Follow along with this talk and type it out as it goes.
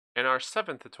In our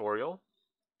 7th tutorial,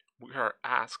 we are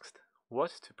asked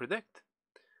what to predict.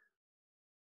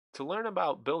 To learn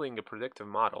about building a predictive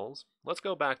models, let's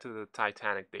go back to the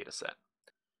Titanic dataset.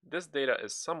 This data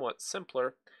is somewhat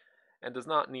simpler and does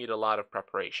not need a lot of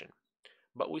preparation,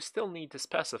 but we still need to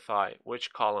specify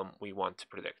which column we want to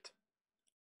predict.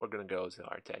 We're going to go to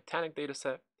our Titanic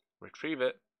dataset, retrieve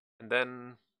it, and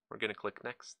then we're going to click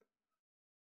Next.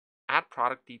 Add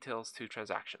product details to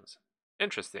transactions.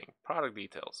 Interesting, product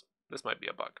details. This might be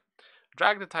a bug.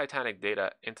 Drag the Titanic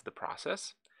data into the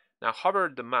process. Now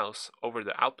hover the mouse over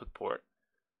the output port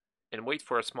and wait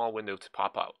for a small window to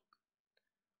pop out.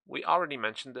 We already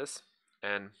mentioned this,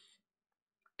 and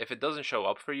if it doesn't show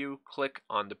up for you, click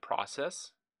on the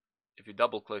process. If you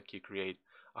double click, you create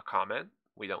a comment.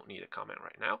 We don't need a comment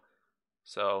right now.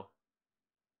 So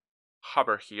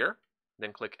hover here,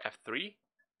 then click F3,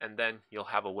 and then you'll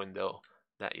have a window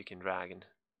that you can drag and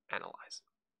analyze.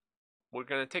 We're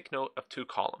going to take note of two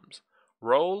columns,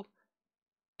 role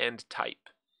and type.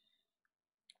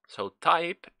 So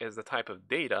type is the type of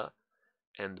data,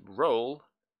 and role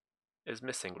is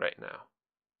missing right now.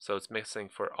 So it's missing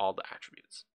for all the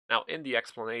attributes. Now in the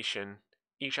explanation,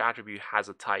 each attribute has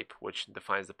a type which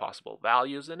defines the possible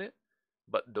values in it,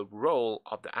 but the role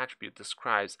of the attribute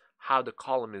describes how the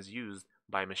column is used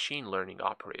by machine learning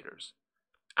operators.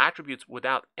 Attributes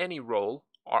without any role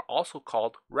are also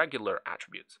called regular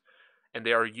attributes, and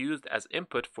they are used as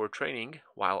input for training,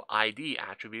 while ID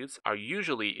attributes are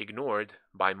usually ignored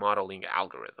by modeling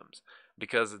algorithms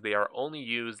because they are only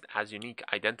used as unique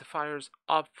identifiers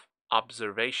of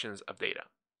observations of data.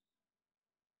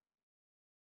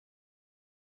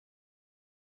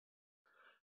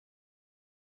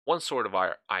 One sort of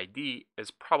our ID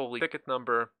is probably ticket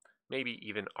number, maybe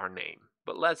even our name.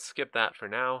 But let's skip that for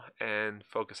now and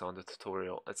focus on the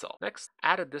tutorial itself. Next,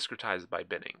 add a discretize by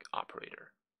binning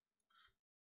operator.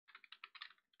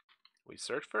 We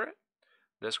search for it,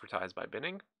 discretize by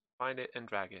binning, find it and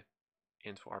drag it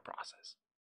into our process.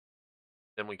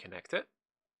 Then we connect it.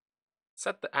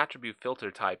 Set the attribute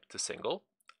filter type to single,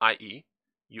 i.e.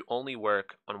 you only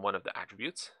work on one of the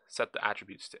attributes. Set the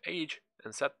attributes to age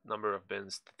and set number of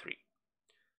bins to 3.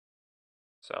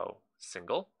 So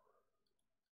single,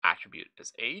 attribute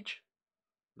is age,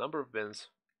 number of bins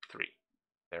 3.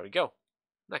 There we go.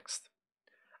 Next,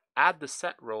 add the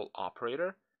set role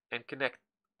operator and connect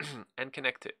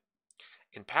it.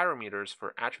 In parameters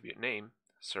for attribute name,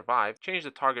 survive, change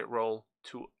the target role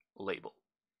to label.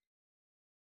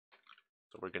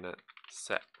 So we're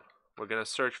gonna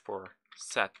search for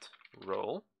set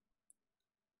role,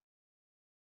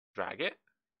 drag it,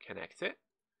 connect it,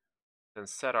 then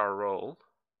set our role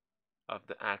of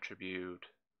the attribute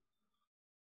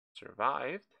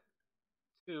survived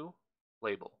to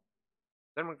label.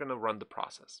 Then we're gonna run the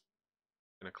process.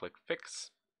 I'm gonna click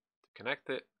fix to connect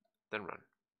it, then run.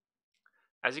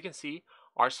 As you can see,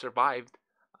 our survived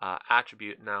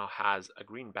attribute now has a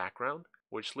green background,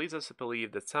 which leads us to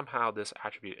believe that somehow this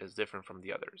attribute is different from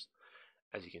the others.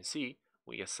 As you can see,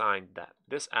 we assigned that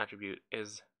this attribute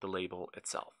is the label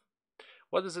itself.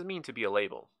 What does it mean to be a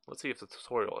label? Let's see if the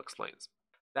tutorial explains.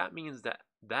 That means that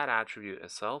that attribute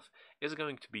itself is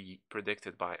going to be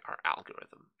predicted by our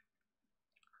algorithm.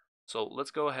 So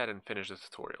let's go ahead and finish the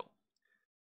tutorial.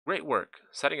 Great work!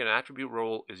 Setting an attribute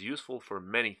role is useful for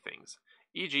many things,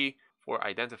 e.g. for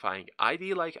identifying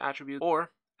ID-like attributes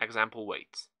or example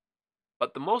weights.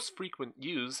 But the most frequent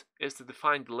use is to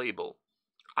define the label,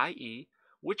 i.e.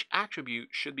 which attribute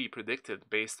should be predicted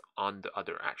based on the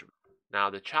other attribute. Now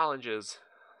the challenges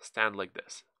stand like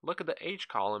this. Look at the age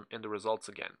column in the results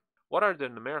again. What are the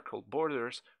numerical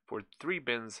borders for 3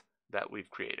 bins that we've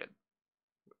created?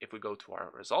 If we go to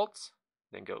our results,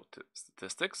 then go to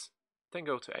statistics, then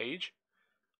go to age,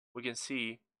 we can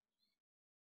see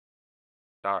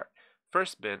our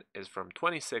first bin is from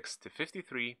 26 to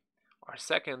 53, our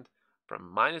second from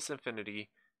minus infinity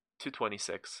to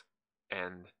 26,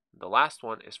 and the last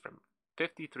one is from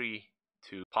 53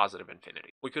 to positive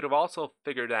infinity. We could have also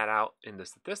figured that out in the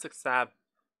statistics tab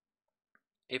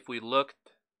if we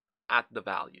looked at the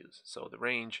values. So the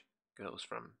range goes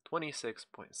from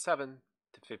 26.7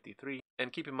 to 53,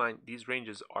 and keep in mind these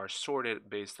ranges are sorted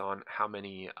based on how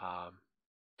many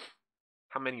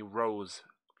rows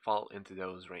fall into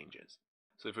those ranges.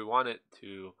 So if we wanted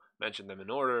to mention them in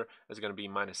order, it's going to be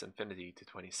minus infinity to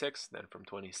 26, then from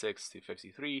 26 to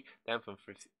 53, then from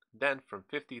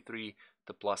 53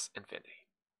 to plus infinity.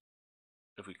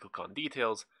 If we click on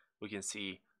details, we can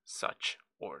see such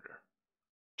order.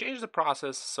 Change the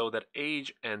process so that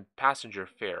age and passenger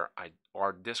fare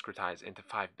are discretized into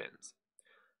 5 bins.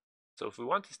 So if we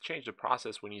want to change the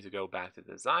process, we need to go back to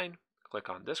design, click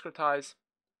on discretize,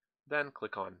 Then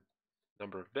click on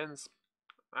number of bins,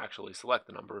 actually select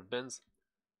the number of bins,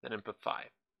 then input 5.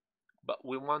 But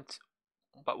we want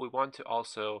to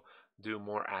also do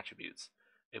more attributes.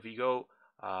 If we go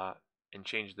and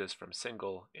change this from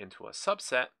single into a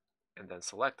subset, and then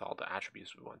select all the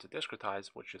attributes we want to discretize,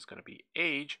 which is going to be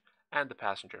age and the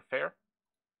passenger fare,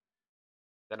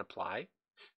 then apply.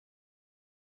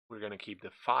 We're going to keep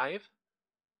the 5,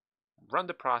 run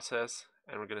the process,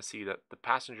 and we're going to see that the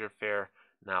passenger fare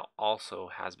now also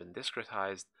has been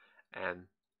discretized. And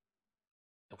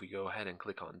if we go ahead and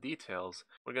click on details,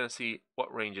 we're going to see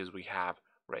what ranges we have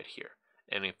right here.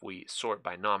 And if we sort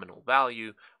by nominal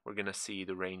value, we're going to see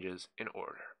the ranges in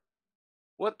order.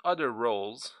 What other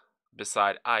roles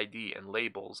beside ID and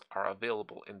labels are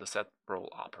available in the set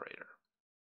role operator?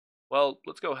 Well,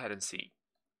 let's go ahead and see.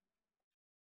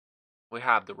 We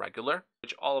have the regular,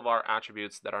 which all of our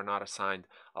attributes that are not assigned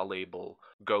a label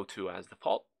go to as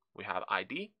default. We have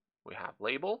ID, we have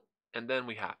label, and then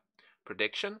we have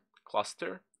prediction,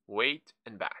 cluster, weight,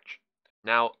 and batch.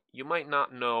 Now, you might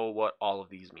not know what all of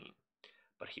these mean,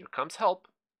 but here comes help.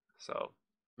 So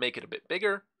make it a bit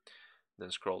bigger,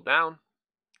 then scroll down,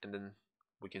 and then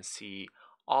we can see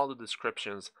all the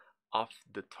descriptions of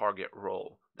the target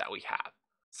role that we have.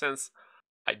 Since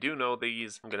I do know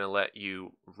these, I'm going to let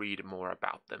you read more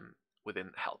about them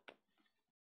within help.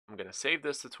 I'm going to save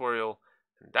this tutorial,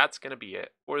 and that's going to be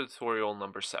it for tutorial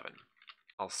number 7.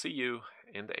 I'll see you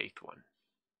in the 8th one.